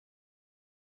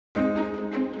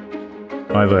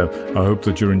Hi there, I hope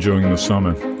that you're enjoying the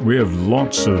summer. We have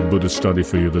lots of Buddhist study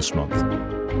for you this month.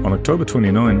 On October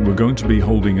 29, we're going to be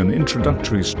holding an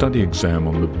introductory study exam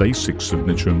on the basics of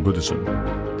Nichiren Buddhism.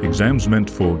 The exam's meant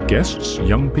for guests,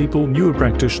 young people, newer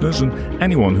practitioners, and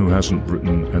anyone who hasn't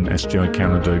written an SGI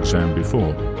Canada exam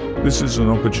before. This is an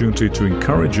opportunity to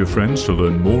encourage your friends to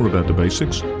learn more about the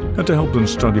basics and to help them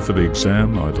study for the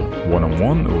exam either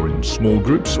one-on-one or in small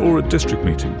groups or at district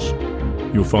meetings.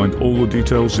 You'll find all the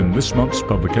details in this month's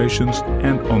publications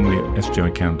and on the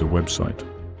SGI Canada website.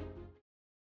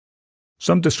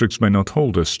 Some districts may not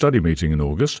hold a study meeting in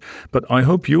August, but I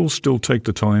hope you'll still take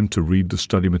the time to read the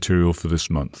study material for this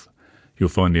month. You'll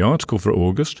find the article for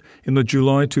August in the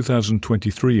July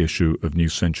 2023 issue of New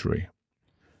Century.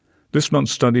 This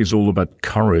month's study is all about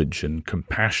courage and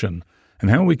compassion and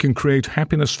how we can create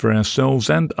happiness for ourselves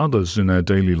and others in our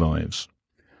daily lives.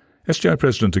 SGI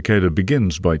President Ikeda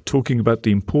begins by talking about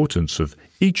the importance of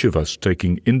each of us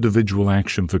taking individual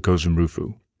action for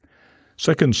Kosen-rufu.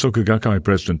 Second Sokugakai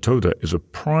President Toda is a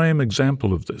prime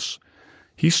example of this.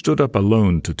 He stood up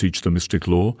alone to teach the mystic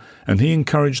law, and he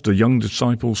encouraged the young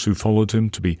disciples who followed him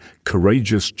to be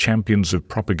courageous champions of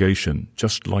propagation,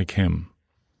 just like him.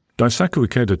 Daisaku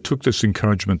Ikeda took this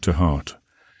encouragement to heart.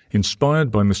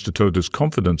 Inspired by Mr. Toda's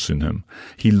confidence in him,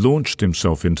 he launched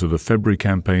himself into the February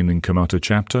campaign in Kamata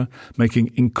chapter, making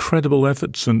incredible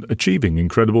efforts and achieving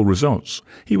incredible results.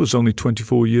 He was only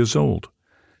 24 years old.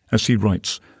 As he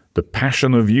writes, "The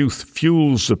passion of youth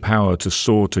fuels the power to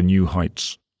soar to new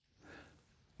heights."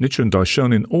 Nichiren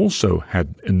Daishonin also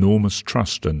had enormous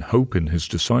trust and hope in his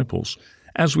disciples,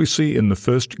 as we see in the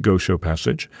first Gosho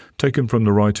passage, taken from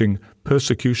the writing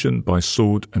Persecution by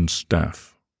Sword and Staff.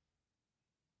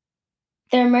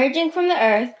 The Emerging from the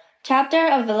Earth chapter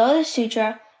of the Lotus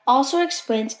Sutra also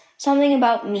explains something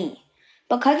about me.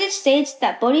 Because it states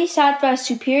that Bodhisattva's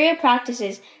superior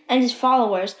practices and his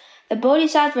followers, the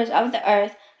Bodhisattvas of the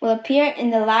earth, will appear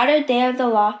in the latter day of the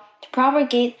law to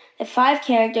propagate the 5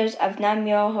 characters of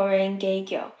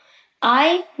Nam-myoho-renge-kyo.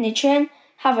 I, Nichiren,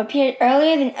 have appeared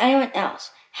earlier than anyone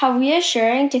else. How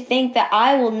reassuring to think that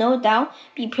I will no doubt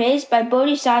be praised by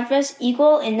Bodhisattvas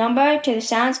equal in number to the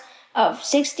sounds of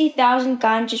 60,000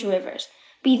 Ganges rivers.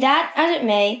 Be that as it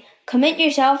may, commit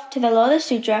yourself to the Lotus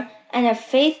Sutra and have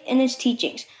faith in its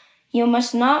teachings. You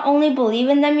must not only believe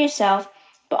in them yourself,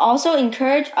 but also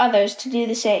encourage others to do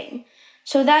the same,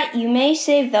 so that you may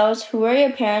save those who were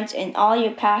your parents in all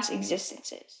your past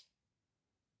existences.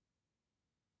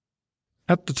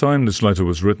 At the time this letter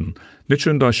was written,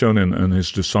 Nichiren Daishonin and his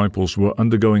disciples were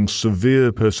undergoing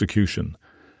severe persecution.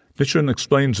 Nichiren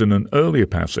explains in an earlier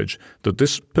passage that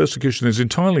this persecution is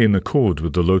entirely in accord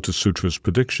with the Lotus Sutra's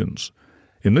predictions.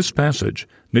 In this passage,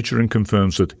 Nichiren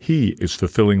confirms that he is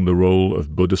fulfilling the role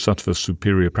of Bodhisattva's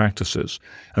superior practices,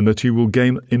 and that he will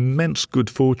gain immense good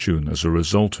fortune as a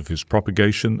result of his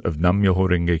propagation of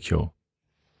Nam-myoho-renge-kyo.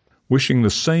 Wishing the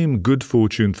same good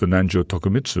fortune for Nanjo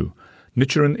Tokumitsu,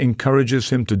 Nichiren encourages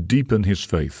him to deepen his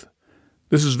faith.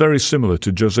 This is very similar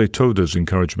to Josei Toda's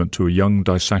encouragement to a young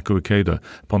Daisaku Ikeda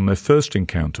upon their first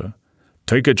encounter.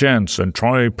 Take a chance and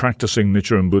try practicing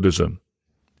Nichiren Buddhism.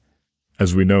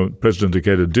 As we know, President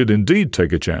Ikeda did indeed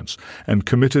take a chance and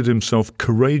committed himself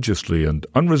courageously and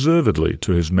unreservedly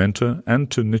to his mentor and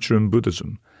to Nichiren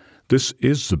Buddhism. This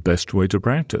is the best way to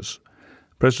practice.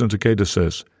 President Ikeda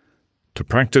says, "To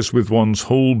practice with one's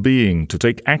whole being, to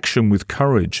take action with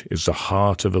courage, is the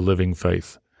heart of a living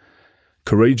faith.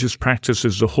 Courageous practice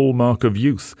is the hallmark of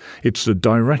youth. It's the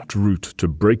direct route to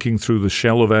breaking through the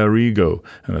shell of our ego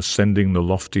and ascending the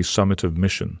lofty summit of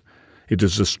mission. It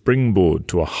is the springboard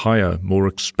to a higher, more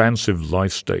expansive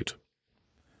life state."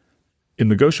 In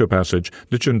the Gosho passage,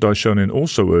 Nichiren Daishonin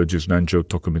also urges Nanjo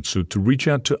Tokumitsu to reach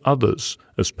out to others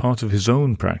as part of his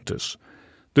own practice.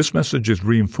 This message is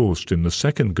reinforced in the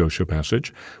second Gosho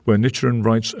passage, where Nichiren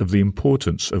writes of the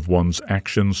importance of one's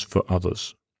actions for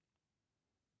others.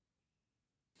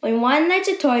 When one lights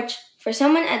a torch for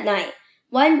someone at night,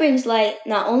 one brings light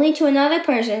not only to another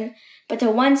person, but to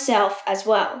oneself as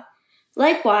well.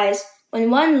 Likewise,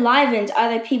 when one livens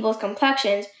other people's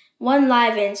complexions, one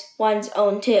livens one's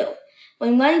own too.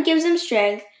 When one gives them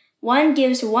strength, one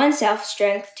gives oneself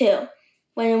strength too.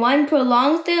 When one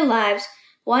prolongs their lives,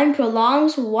 one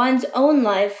prolongs one's own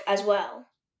life as well.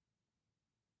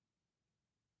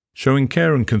 Showing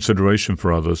care and consideration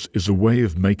for others is a way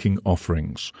of making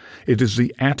offerings. It is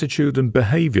the attitude and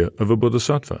behavior of a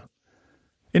bodhisattva.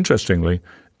 Interestingly,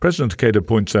 President Ikeda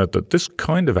points out that this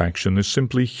kind of action is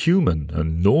simply human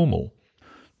and normal.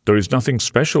 There is nothing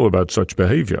special about such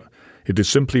behavior. It is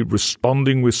simply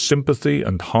responding with sympathy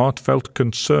and heartfelt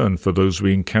concern for those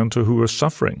we encounter who are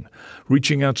suffering,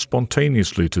 reaching out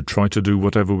spontaneously to try to do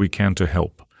whatever we can to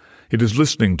help. It is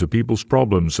listening to people's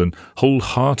problems and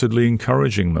wholeheartedly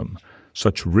encouraging them.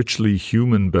 Such richly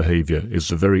human behavior is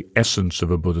the very essence of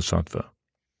a bodhisattva.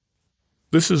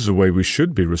 This is the way we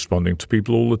should be responding to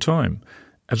people all the time.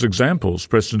 As examples,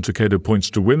 President Takeda points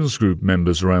to women's group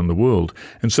members around the world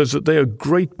and says that they are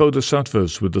great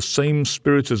bodhisattvas with the same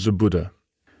spirit as the Buddha.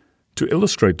 To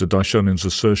illustrate the Daishonin's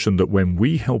assertion that when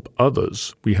we help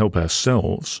others, we help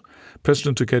ourselves,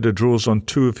 President Takeda draws on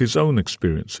two of his own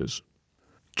experiences.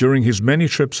 During his many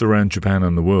trips around Japan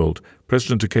and the world,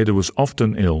 President Takeda was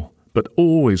often ill, but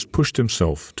always pushed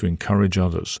himself to encourage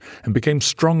others and became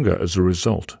stronger as a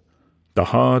result. The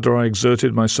harder I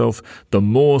exerted myself, the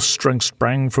more strength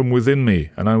sprang from within me,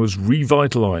 and I was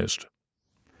revitalized.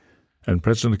 And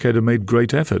President Takeda made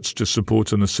great efforts to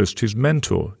support and assist his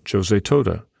mentor, Josei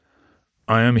Toda.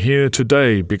 I am here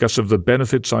today because of the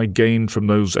benefits I gained from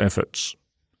those efforts.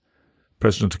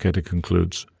 President Takeda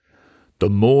concludes, the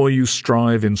more you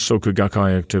strive in Soka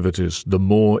Gakkai activities, the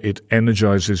more it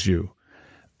energizes you.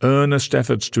 Earnest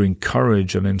efforts to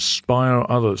encourage and inspire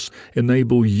others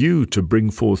enable you to bring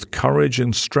forth courage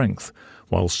and strength,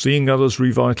 while seeing others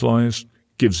revitalized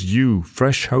gives you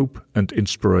fresh hope and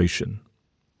inspiration.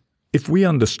 If we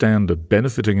understand that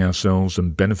benefiting ourselves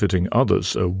and benefiting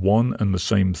others are one and the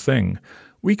same thing,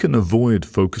 we can avoid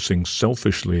focusing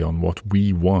selfishly on what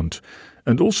we want,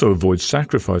 and also avoid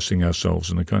sacrificing ourselves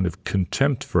in a kind of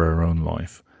contempt for our own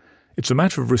life. It's a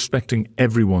matter of respecting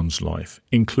everyone's life,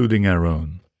 including our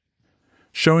own.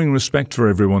 Showing respect for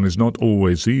everyone is not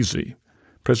always easy.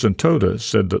 President Toda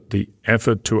said that the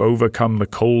effort to overcome the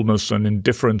coldness and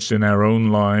indifference in our own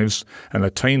lives and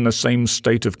attain the same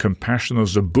state of compassion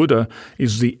as the Buddha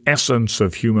is the essence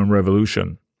of human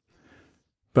revolution.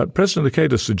 But President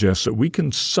Takeda suggests that we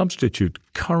can substitute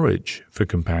courage for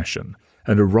compassion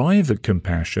and arrive at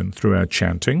compassion through our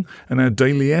chanting and our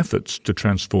daily efforts to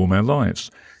transform our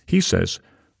lives. He says,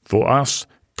 for us,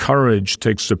 courage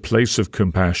takes the place of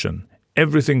compassion.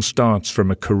 Everything starts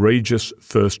from a courageous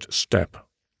first step.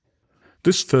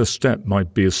 This first step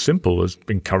might be as simple as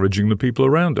encouraging the people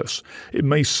around us. It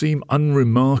may seem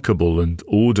unremarkable and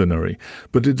ordinary,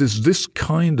 but it is this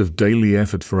kind of daily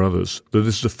effort for others that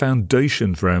is the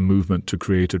foundation for our movement to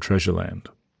create a treasure land.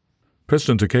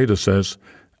 President Takeda says,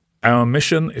 our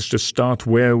mission is to start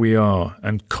where we are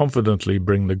and confidently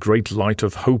bring the great light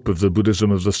of hope of the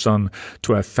Buddhism of the Sun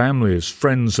to our families,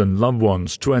 friends and loved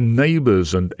ones, to our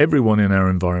neighbors and everyone in our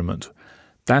environment.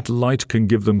 That light can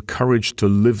give them courage to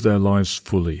live their lives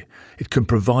fully. It can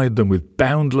provide them with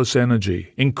boundless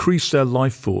energy, increase their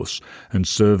life force, and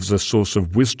serve as a source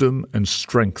of wisdom and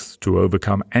strength to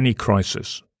overcome any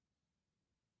crisis.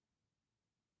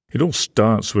 It all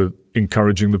starts with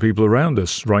encouraging the people around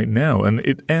us right now, and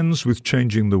it ends with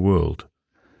changing the world.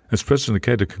 As President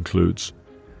Takeda concludes,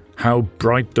 how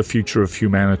bright the future of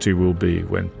humanity will be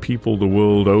when people the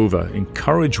world over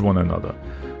encourage one another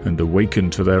and awaken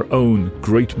to their own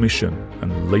great mission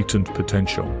and latent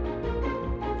potential.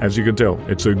 As you can tell,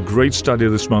 it's a great study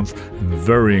this month and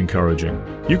very encouraging.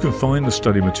 You can find the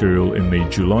study material in the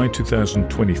July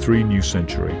 2023 New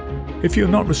Century. If you're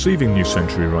not receiving New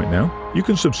Century right now, you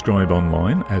can subscribe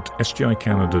online at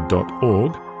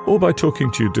sgicanada.org or by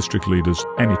talking to your district leaders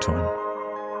anytime.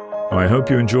 I hope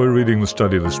you enjoy reading the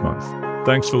study this month.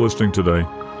 Thanks for listening today.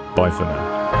 Bye for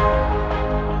now.